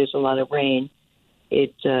anytime there's a lot of rain,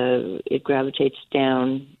 it gravitates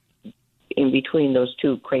down in between those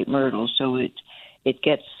 2 crepe myrtles, so it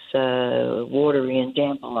gets watery and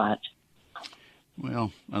damp a lot.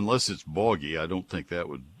 Well, unless it's boggy, I don't think that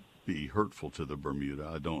would be hurtful to the Bermuda.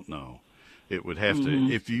 I don't know. It would have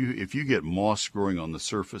to. If you get moss growing on the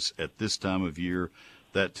surface at this time of year,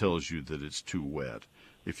 that tells you that it's too wet.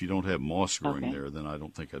 If you don't have moss growing there, then I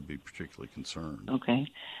don't think I'd be particularly concerned. Okay.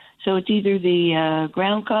 So it's either the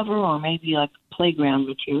ground cover or maybe like playground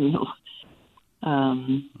material.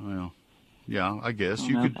 Well, yeah, I guess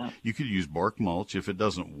you could use bark mulch if it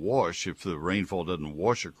doesn't wash. If the rainfall doesn't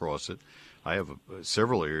wash across it, I have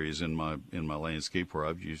several areas in my landscape where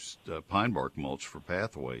I've used pine bark mulch for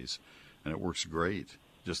pathways, and it works great.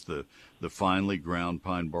 Just the finely ground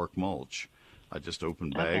pine bark mulch. I just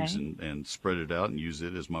open bags and spread it out and use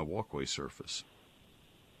it as my walkway surface.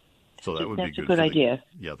 So that would be good. That's a good idea.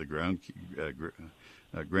 Yeah, the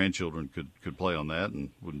grandchildren could play on that and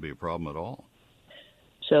wouldn't be a problem at all.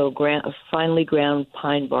 So finely ground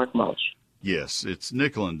pine bark mulch. Yes, it's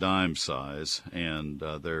nickel and dime size, and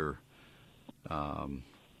they're.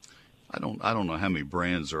 I don't know how many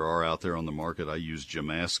brands there are out there on the market. I use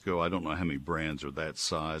Jamasco. I don't know how many brands are that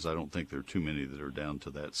size. I don't think there are too many that are down to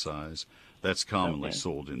that size. That's commonly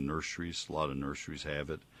sold in nurseries. A lot of nurseries have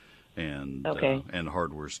it, and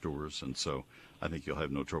hardware stores. And so I think you'll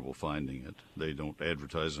have no trouble finding it. They don't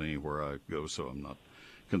advertise anywhere I go, so I'm not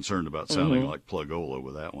concerned about sounding like Plugola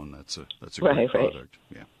with that one. That's a great product.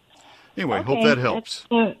 Yeah. Anyway, hope that helps.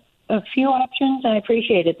 A few options. I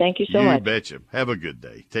appreciate it. Thank you so much. You betcha. Have a good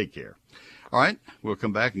day. Take care. All right, we'll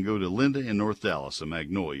come back and go to Linda in North Dallas, a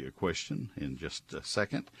magnolia question in just a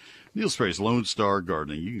second. Neil Sperry's Lone Star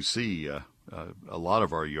Gardening. You can see a lot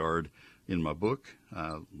of our yard in my book,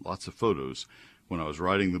 lots of photos. When I was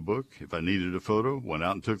writing the book, if I needed a photo, went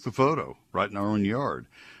out and took the photo right in our own yard.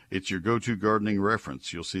 It's your go-to gardening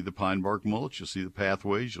reference. You'll see the pine bark mulch, you'll see the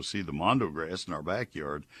pathways, you'll see the mondo grass in our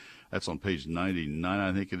backyard. That's on page 99,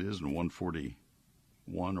 I think it is, and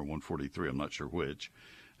 141 or 143, I'm not sure which.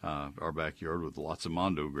 Our backyard with lots of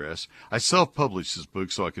mondo grass. I self-published this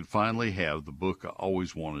book so I could finally have the book I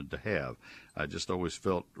always wanted to have. I just always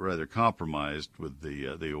felt rather compromised with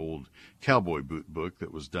the old cowboy boot book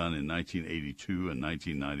that was done in 1982 and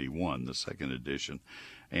 1991, the second edition.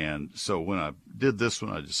 And so when I did this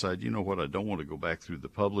one, I decided, you know what, I don't want to go back through the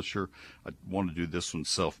publisher. I want to do this one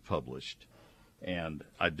self-published. And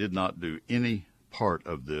I did not do any part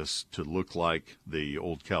of this to look like the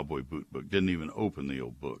old cowboy boot book. Didn't even open the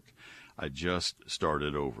old book. I just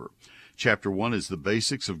started over. Chapter 1 is the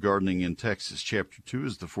basics of gardening in Texas. Chapter 2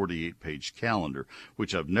 is the 48-page calendar,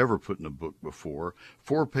 which I've never put in a book before.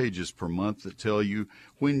 4 pages per month that tell you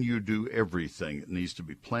when you do everything that needs to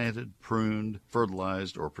be planted, pruned,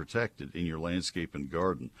 fertilized, or protected in your landscape and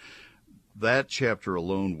garden. That chapter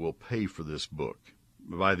alone will pay for this book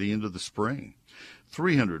by the end of the spring.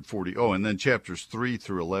 340. Oh, and then chapters 3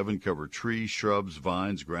 through 11 cover trees, shrubs,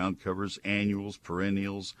 vines, ground covers, annuals,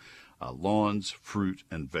 perennials, lawns, fruit,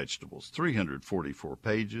 and vegetables. 344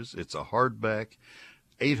 pages. It's a hardback,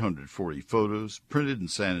 840 photos, printed in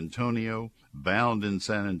San Antonio, bound in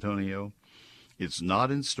San Antonio. It's not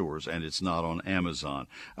in stores, and it's not on Amazon.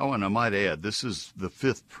 Oh, and I might add, this is the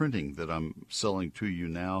 5th printing that I'm selling to you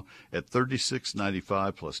now at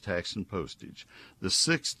 $36.95 plus tax and postage. The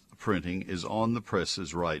 6th printing is on the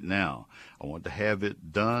presses right now. I want to have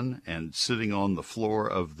it done and sitting on the floor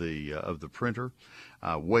of the printer,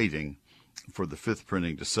 waiting for the 5th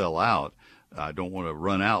printing to sell out. I don't want to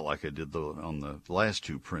run out like I did on the last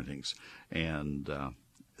 2 printings, and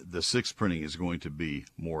the 6th printing is going to be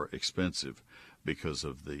more expensive because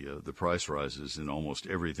of the price rises in almost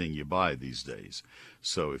everything you buy these days.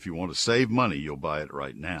 So if you want to save money, you'll buy it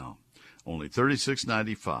right now. Only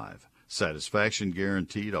 $36.95. Satisfaction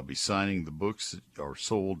guaranteed. I'll be signing the books that are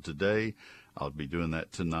sold today. I'll be doing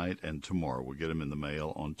that tonight and tomorrow. We'll get them in the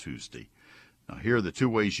mail on Tuesday. Now, here are the 2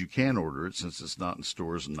 ways you can order it since it's not in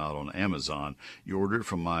stores and not on Amazon. You order it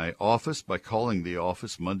from my office by calling the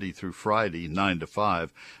office Monday through Friday, 9 to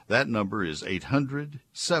 5. That number is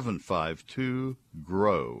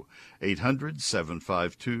 800-752-GROW,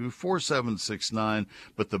 800-752-4769.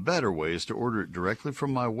 But the better way is to order it directly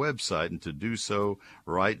from my website and to do so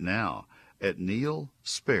right now at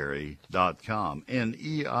neilsperry.com,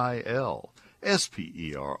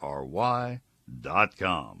 NeilSperry.com.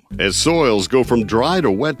 As soils go from dry to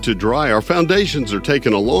wet to dry, our foundations are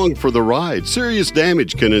taken along for the ride. Serious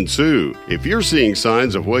damage can ensue. If you're seeing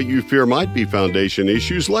signs of what you fear might be foundation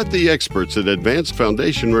issues, let the experts at Advanced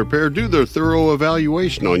Foundation Repair do their thorough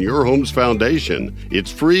evaluation on your home's foundation.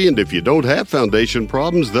 It's free, and if you don't have foundation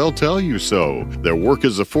problems, they'll tell you so. Their work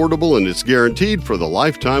is affordable, and it's guaranteed for the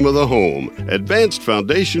lifetime of the home. Advanced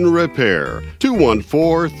Foundation Repair,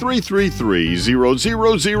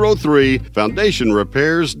 214-333-0003,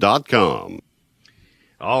 FoundationRepairs.com.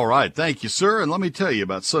 All right, thank you, sir. And let me tell you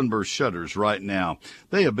about Sunburst Shutters right now.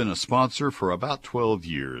 They have been a sponsor for about 12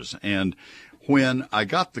 years. And when I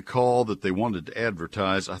got the call that they wanted to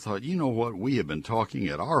advertise, I thought, you know what? We have been talking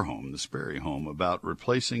at our home, the Sperry home, about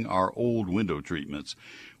replacing our old window treatments,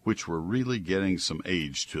 which were really getting some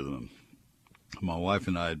age to them. My wife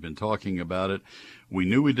and I had been talking about it. We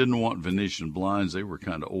knew we didn't want Venetian blinds. They were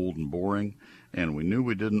kind of old and boring. And we knew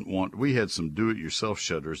we didn't want, we had some do-it-yourself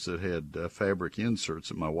shutters that had fabric inserts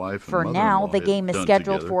that my wife and mother-in-law For now, the game is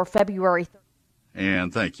scheduled for February.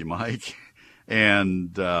 And thank you, Mike.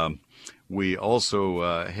 And we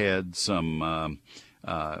also had some,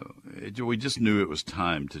 we just knew it was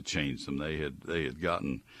time to change them. They had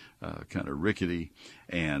gotten kind of rickety,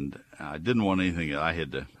 and I didn't want anything that I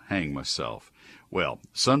had to hang myself. Well,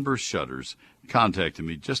 Sunburst Shutters contacted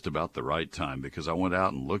me just about the right time because I went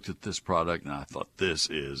out and looked at this product and I thought, this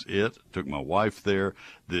is it. Took my wife there.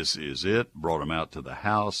 This is it. Brought them out to the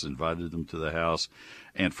house, invited them to the house.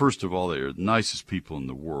 And first of all, they're the nicest people in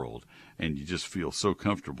the world. And you just feel so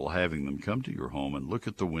comfortable having them come to your home and look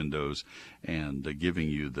at the windows and giving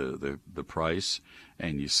you the price.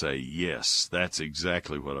 And you say, yes, that's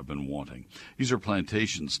exactly what I've been wanting. These are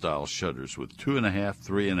plantation-style shutters with 2.5,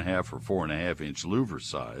 3.5, or 4.5-inch louver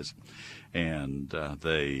size. And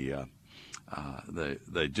they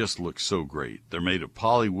just look so great. They're made of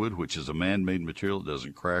polywood, which is a man-made material that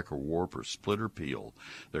doesn't crack or warp or split or peel.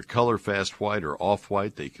 They're color fast white or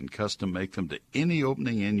off-white. They can custom make them to any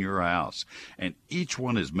opening in your house. And each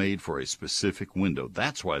one is made for a specific window.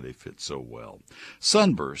 That's why they fit so well.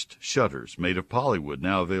 Sunburst Shutters, made of polywood,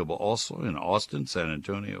 now available also in Austin, San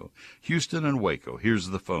Antonio, Houston, and Waco. Here's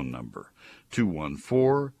the phone number,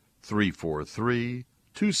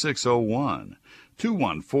 214-343-2601.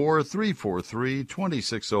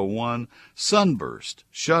 214-343-2601,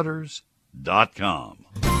 sunburstshutters.com.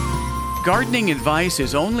 Gardening advice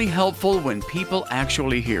is only helpful when people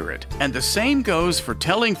actually hear it. And the same goes for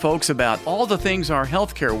telling folks about all the things our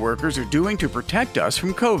healthcare workers are doing to protect us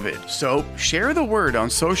from COVID. So share the word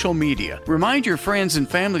on social media. Remind your friends and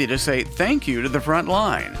family to say thank you to the front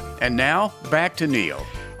line. And now, back to Neil.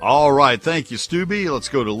 All right, thank you, Stubby. Let's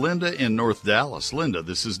go to Linda in North Dallas. Linda,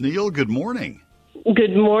 this is Neil. Good morning.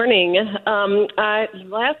 Good morning.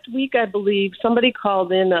 Last week, I believe, somebody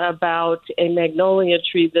called in about a magnolia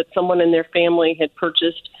tree that someone in their family had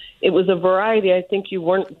purchased. It was a variety I think you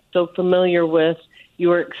weren't so familiar with. You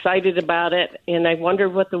were excited about it, and I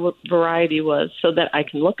wondered what the variety was so that I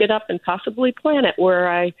can look it up and possibly plant it where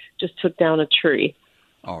I just took down a tree.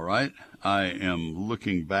 All right. I am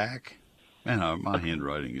looking back. Man, my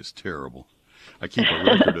handwriting is terrible. I keep a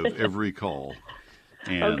record of every call,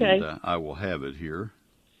 and okay. I will have it here.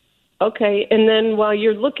 Okay, and then while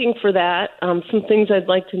you're looking for that, some things I'd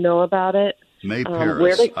like to know about it. May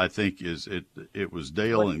Paris, I think, is it. It was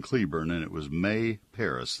Dale and Cleburne, and it was May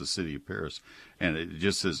Paris, the city of Paris, and it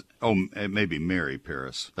just says, maybe Mary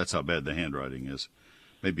Paris. That's how bad the handwriting is.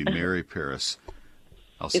 Maybe Mary Paris.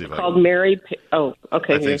 I'll see it's called Mary. Oh,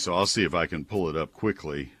 okay. I think so. I'll see if I can pull it up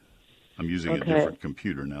quickly. I'm using a different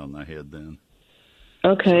computer now than I had then.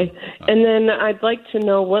 Okay, and then I'd like to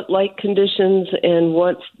know what light conditions and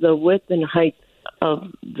what's the width and height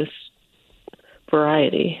of this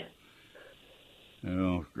variety.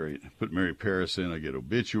 Oh, great. Put Mary Paris in, I get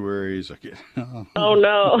obituaries. I get. Oh,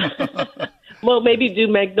 no. Well, maybe do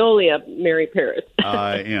Magnolia, Mary Paris.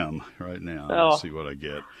 I am right now. Oh. Let's see what I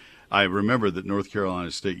get. I remember that North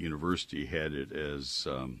Carolina State University had it as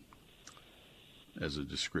a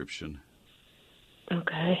description.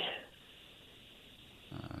 Okay.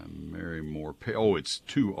 Mary Moore. It's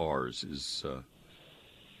 2 R's.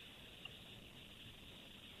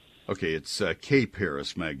 Okay, it's K.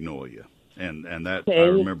 Paris Magnolia. And that I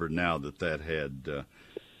remember now that had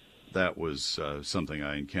that was something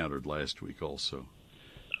I encountered last week also.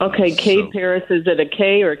 Okay, K. Paris, is it a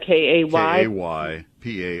K or K-A-Y? K-A-Y,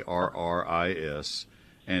 P-A-R-R-I-S,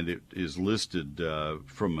 and it is listed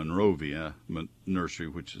from Monrovia Nursery,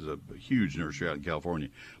 which is a huge nursery out in California,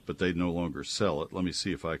 but they no longer sell it. Let me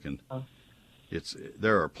see if I can.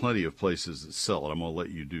 There are plenty of places that sell it. I'm going to let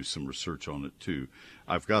you do some research on it too.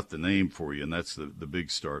 I've got the name for you, and that's the big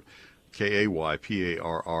start. K-A-Y-P-A-R-R-I-S,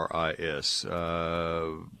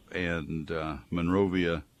 and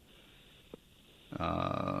Monrovia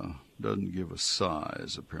doesn't give a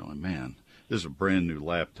size, apparently. Man, this is a brand new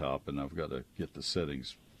laptop, and I've got to get the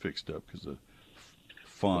settings fixed up because the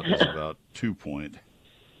font is about 2 point.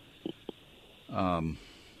 I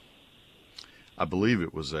believe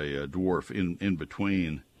it was a dwarf in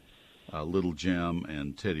between Little Gem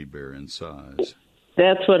and Teddy Bear in size.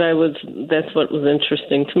 That's what was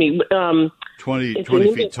interesting to me. 20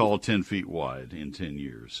 feet tall, 10 feet wide in 10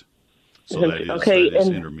 years. So that is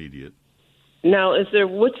intermediate. Now,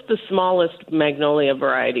 what's the smallest magnolia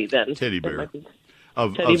variety then? Teddy Bear.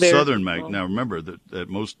 Of southern Now, remember that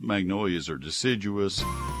most magnolias are deciduous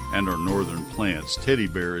and are northern plants. Teddy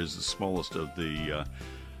Bear is the smallest of the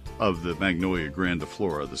Magnolia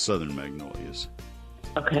grandiflora, the southern magnolias.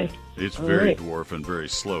 Okay. It's very dwarf and very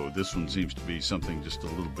slow. This one seems to be something just a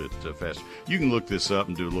little bit faster. You can look this up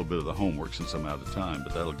and do a little bit of the homework since I'm out of time,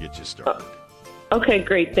 but that'll get you started. Okay,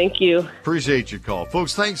 great. Thank you. Appreciate your call.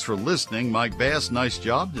 Folks, thanks for listening. Mike Bass, nice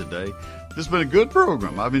job today. This has been a good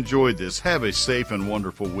program. I've enjoyed this. Have a safe and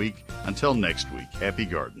wonderful week. Until next week, happy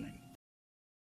gardening.